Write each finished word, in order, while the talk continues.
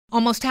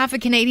almost half of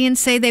Canadians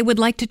say they would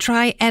like to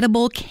try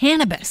edible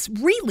cannabis.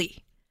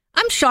 Really?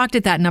 I'm shocked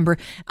at that number.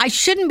 I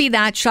shouldn't be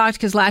that shocked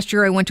because last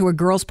year I went to a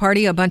girls'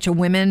 party, a bunch of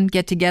women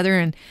get together,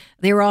 and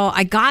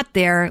I got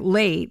there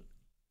late.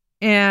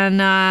 And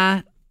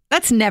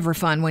that's never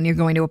fun when you're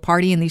going to a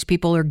party and these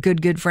people are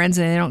good friends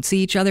and they don't see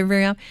each other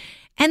very often.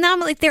 And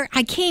I'm like,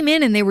 I came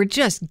in and they were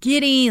just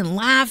giddy and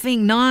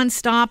laughing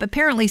nonstop.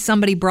 Apparently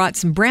somebody brought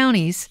some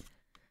brownies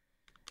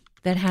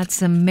that had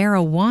some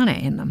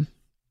marijuana in them.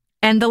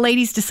 And the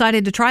ladies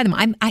decided to try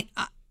them.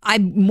 I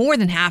more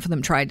than half of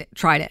them tried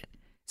it.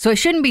 So I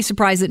shouldn't be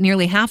surprised that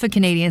nearly half of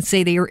Canadians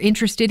say they are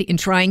interested in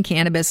trying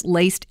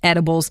cannabis-laced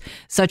edibles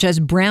such as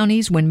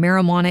brownies when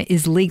marijuana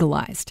is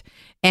legalized.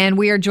 And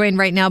we are joined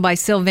right now by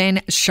Sylvain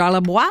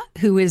Charlebois,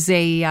 who is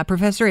a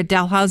professor at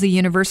Dalhousie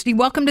University.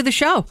 Welcome to the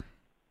show.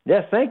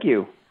 Yes, thank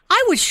you.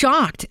 I was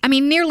shocked. I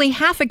mean, nearly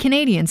half of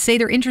Canadians say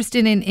they're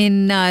interested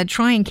in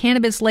trying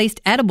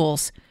cannabis-laced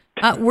edibles.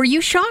 Were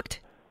you shocked?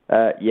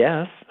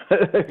 Yes.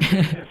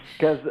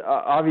 Because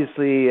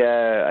obviously,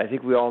 I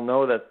think we all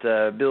know that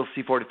Bill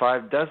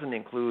C-45 doesn't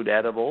include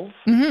edibles.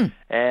 Mm-hmm.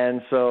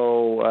 And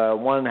so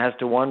one has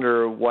to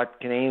wonder what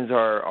Canadians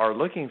are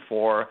looking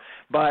for.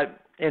 But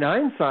in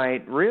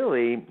hindsight,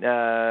 really,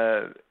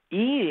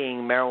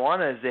 eating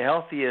marijuana is the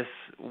healthiest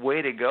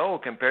way to go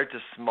compared to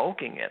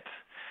smoking it.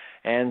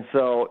 And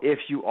so if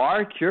you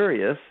are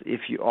curious,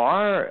 if you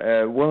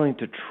are willing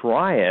to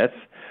try it,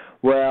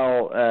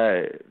 well,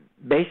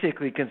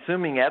 basically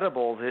consuming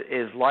edibles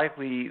is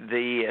likely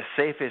the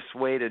safest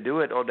way to do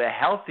it or the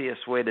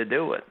healthiest way to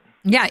do it.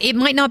 Yeah, it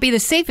might not be the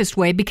safest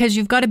way because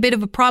you've got a bit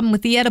of a problem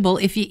with the edible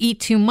if you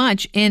eat too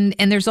much. And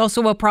there's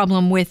also a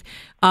problem with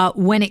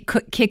when it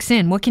kicks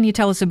in. What can you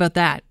tell us about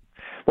that?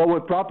 Well,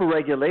 with proper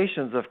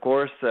regulations, of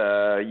course,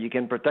 you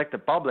can protect the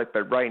public,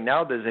 but right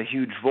now there's a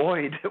huge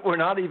void. We're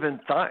not even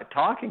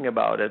talking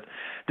about it.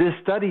 This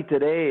study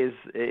today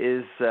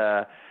is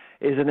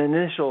an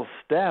initial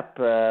step.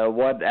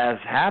 What has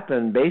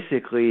happened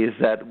basically is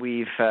that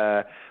we've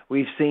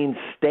seen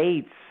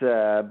states,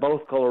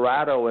 both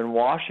Colorado and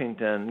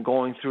Washington,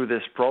 going through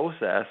this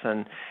process,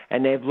 and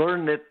they've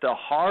learned it the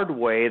hard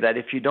way that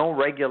if you don't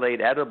regulate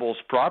edibles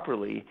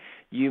properly,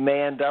 you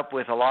may end up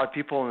with a lot of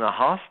people in the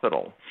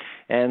hospital.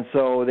 And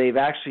so they've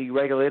actually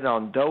regulated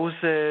on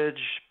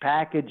dosage,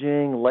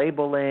 packaging,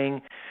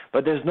 labeling,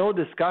 but there's no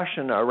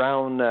discussion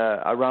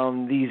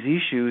around these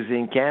issues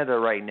in Canada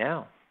right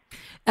now.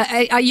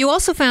 You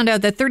also found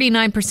out that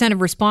 39%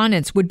 of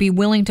respondents would be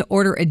willing to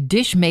order a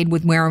dish made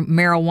with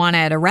marijuana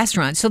at a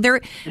restaurant. So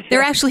they're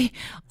actually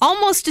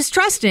almost as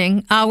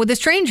trusting with a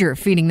stranger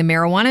feeding the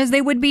marijuana as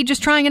they would be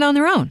just trying it on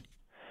their own.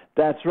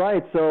 That's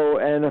right. So,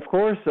 and of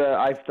course,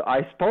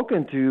 I've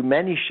spoken to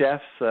many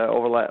chefs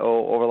over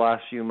the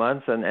last few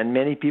months, and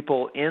many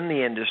people in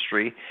the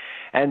industry,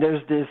 and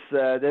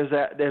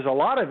there's a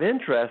lot of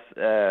interest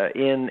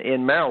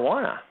in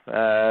marijuana.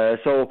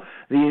 So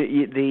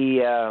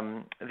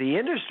the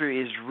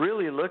industry is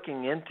really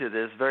looking into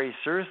this very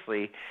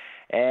seriously.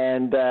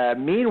 And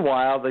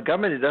meanwhile, the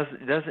government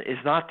is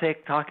not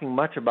talking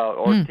much about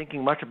or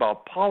thinking much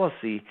about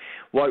policy.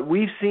 What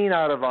we've seen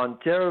out of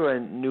Ontario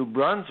and New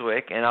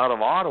Brunswick and out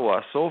of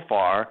Ottawa so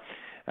far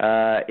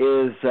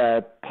is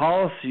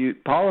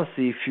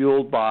policy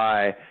fueled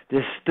by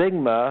this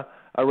stigma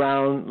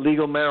around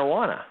legal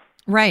marijuana.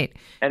 Right.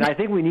 And I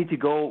think we need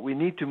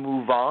to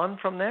move on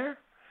from there.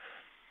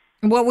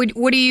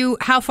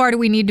 How far do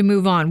we need to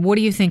move on? What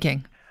are you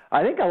thinking?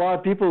 I think a lot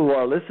of people who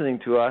are listening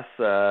to us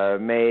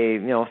may,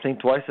 think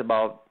twice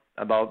about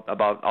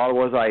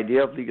Ottawa's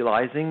idea of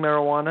legalizing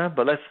marijuana.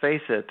 But let's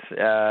face it,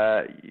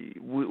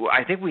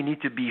 I think we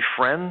need to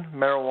befriend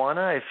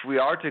marijuana. If we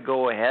are to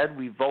go ahead,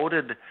 we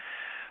voted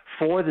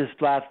for this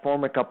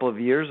platform a couple of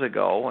years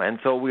ago, and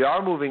so we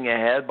are moving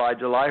ahead. By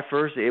July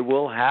 1st, it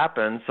will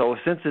happen. So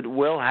since it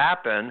will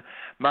happen,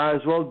 might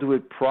as well do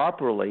it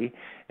properly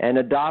and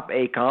adopt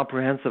a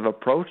comprehensive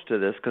approach to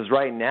this. Because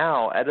right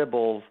now,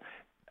 edibles.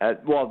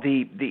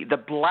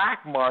 The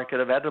black market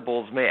of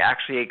edibles may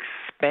actually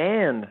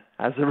expand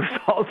as a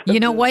result of You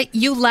know what?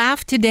 You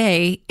laughed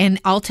today, and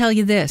I'll tell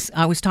you this.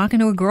 I was talking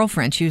to a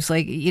girlfriend. She was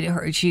like,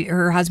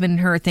 her husband and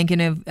her thinking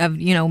of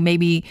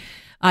maybe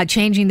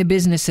changing the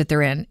business that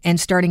they're in and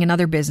starting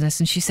another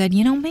business. And she said,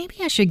 maybe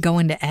I should go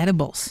into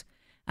edibles.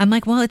 I'm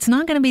like, well, it's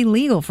not going to be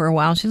legal for a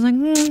while. She's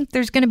like,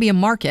 there's going to be a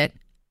market.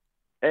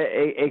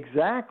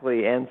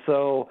 Exactly. And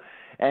so...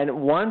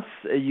 And once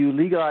you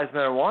legalize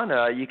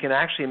marijuana, you can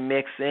actually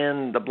mix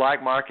in the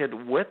black market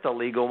with the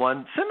legal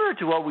one, similar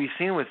to what we've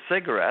seen with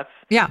cigarettes.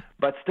 Yeah.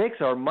 But stakes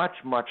are much,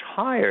 much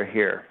higher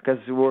here because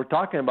we're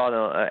talking about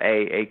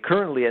a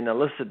currently an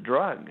illicit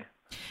drug.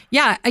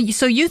 Yeah.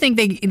 So you think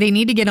they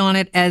need to get on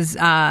it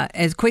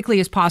as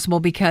quickly as possible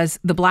because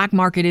the black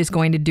market is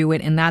going to do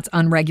it and that's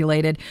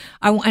unregulated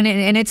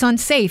and it's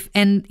unsafe.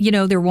 And,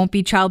 there won't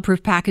be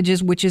childproof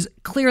packages, which is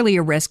clearly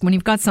a risk. When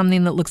you've got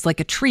something that looks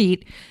like a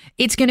treat,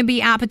 it's going to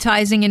be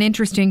appetizing and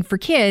interesting for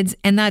kids,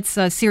 and that's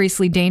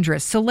seriously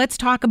dangerous. So let's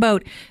talk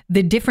about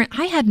the different...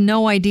 I had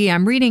no idea.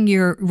 I'm reading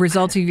your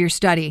results of your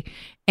study,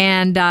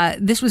 And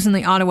this was in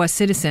the Ottawa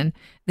Citizen.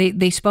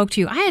 They spoke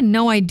to you. I had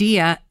no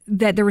idea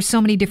that there were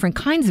so many different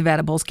kinds of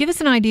edibles. Give us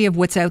an idea of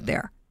what's out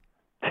there.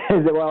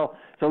 Well,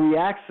 so we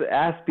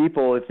asked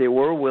people if they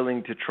were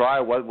willing to try,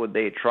 what would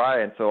they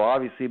try? And so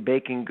obviously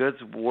baking goods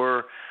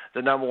were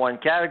the number one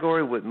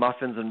category, with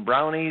muffins and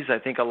brownies. I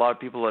think a lot of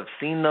people have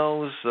seen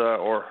those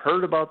or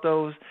heard about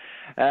those.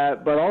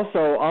 But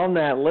also on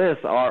that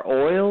list are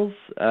oils,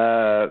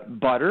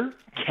 butter,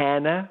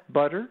 canna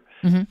butter,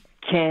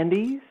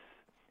 candies.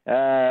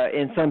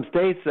 In some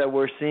states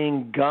we're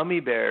seeing gummy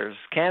bears,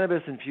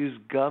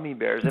 cannabis-infused gummy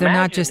bears. They're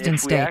not just in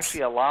states. We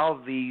actually allow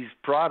these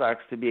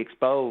products to be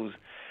exposed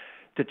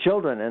to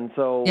children. And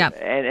so,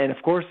 and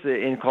of course,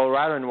 in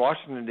Colorado and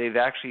Washington, they've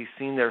actually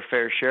seen their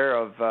fair share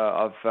of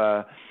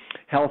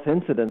health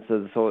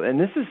incidences. So, and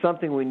this is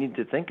something we need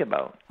to think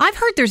about. I've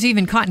heard there's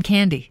even cotton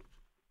candy.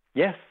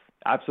 Yes,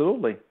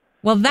 absolutely.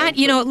 Well, that,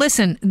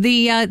 listen,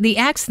 the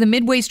X, the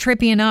Midway's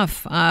trippy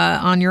enough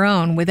on your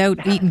own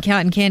without eating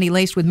cotton candy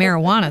laced with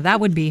marijuana. That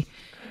would be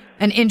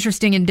an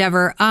interesting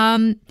endeavor.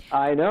 I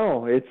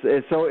know.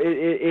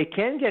 It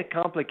can get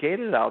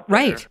complicated out there.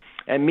 Right.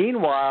 And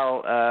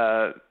meanwhile,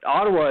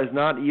 Ottawa is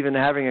not even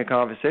having a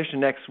conversation.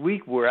 Next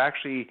week, we're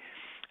actually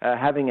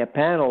having a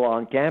panel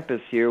on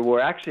campus here.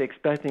 We're actually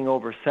expecting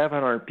over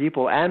 700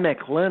 people. Anne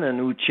McLennan,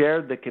 who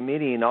chaired the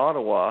committee in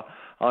Ottawa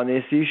on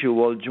this issue,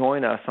 will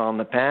join us on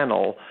the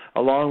panel,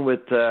 along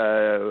with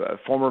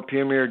former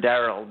Premier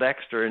Darrell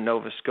Dexter in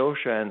Nova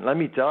Scotia. And let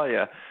me tell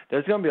you,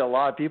 there's going to be a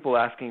lot of people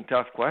asking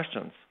tough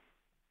questions.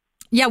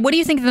 Yeah, what do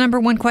you think the number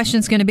one question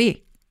is going to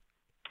be?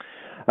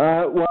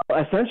 Well,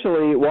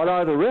 essentially, what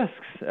are the risks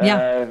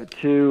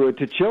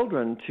to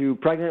children, to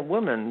pregnant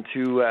women,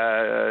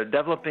 to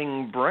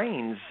developing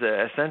brains?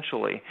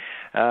 Essentially,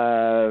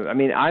 I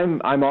mean,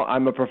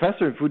 I'm a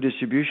professor in food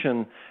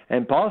distribution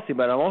and policy,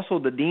 but I'm also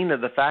the dean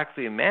of the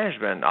faculty of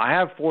management. I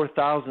have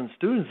 4,000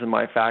 students in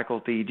my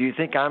faculty. Do you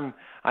think I'm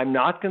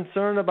not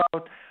concerned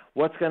about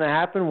what's going to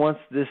happen once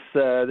this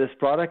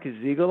product is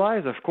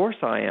legalized? Of course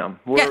I am.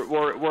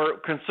 We're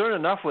concerned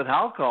enough with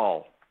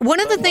alcohol. One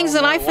of the things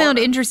that I found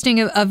interesting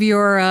of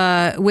your,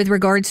 with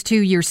regards to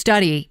your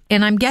study,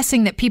 and I'm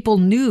guessing that people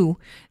knew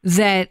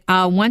that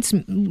once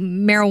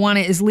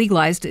marijuana is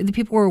legalized, the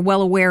people were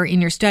well aware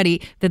in your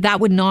study that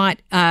would not,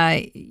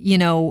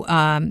 entail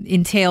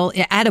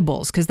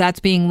edibles, because that's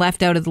being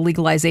left out of the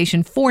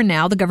legalization for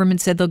now. The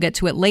government said they'll get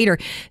to it later.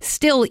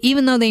 Still,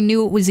 even though they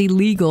knew it was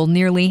illegal,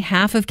 nearly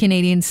half of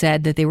Canadians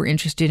said that they were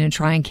interested in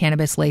trying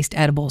cannabis-laced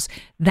edibles.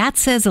 That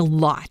says a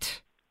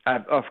lot.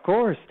 Of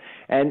course.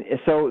 And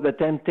so the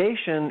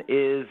temptation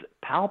is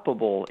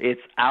palpable.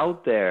 It's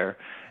out there.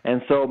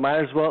 And so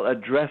might as well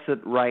address it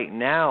right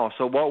now.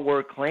 So what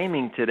we're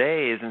claiming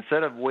today is,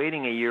 instead of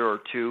waiting a year or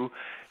two,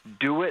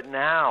 do it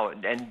now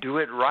and do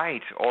it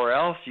right, or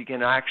else you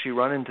can actually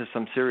run into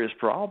some serious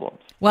problems.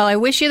 Well, I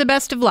wish you the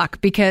best of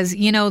luck, because,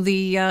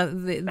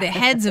 the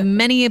heads of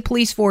many a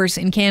police force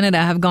in Canada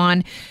have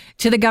gone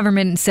to the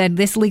government and said,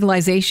 this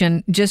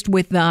legalization, just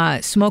with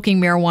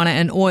smoking marijuana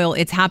and oil,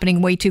 it's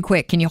happening way too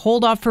quick. Can you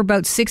hold off for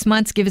about 6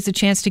 months, give us a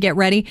chance to get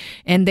ready?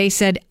 And they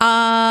said,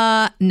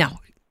 no.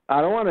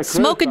 I don't want to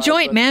smoke a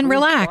joint, man.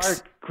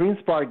 Relax.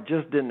 Queen's Park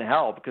just didn't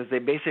help, because they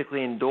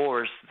basically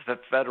endorsed the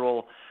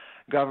federal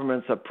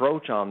government's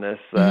approach on this.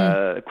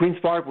 Queen's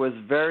Park was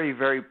very,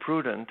 very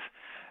prudent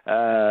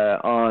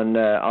on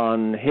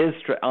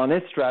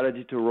its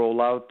strategy to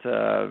roll out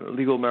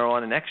legal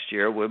marijuana next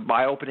year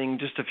by opening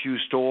just a few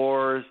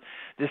stores.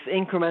 This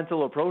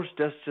incremental approach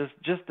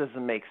just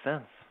doesn't make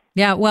sense.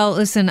 Yeah, well,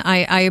 listen,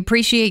 I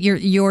appreciate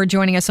your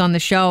joining us on the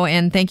show,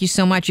 and thank you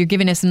so much. You're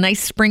giving us a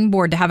nice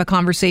springboard to have a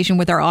conversation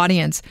with our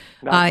audience.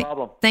 No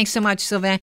problem. Thanks so much, Sylvain.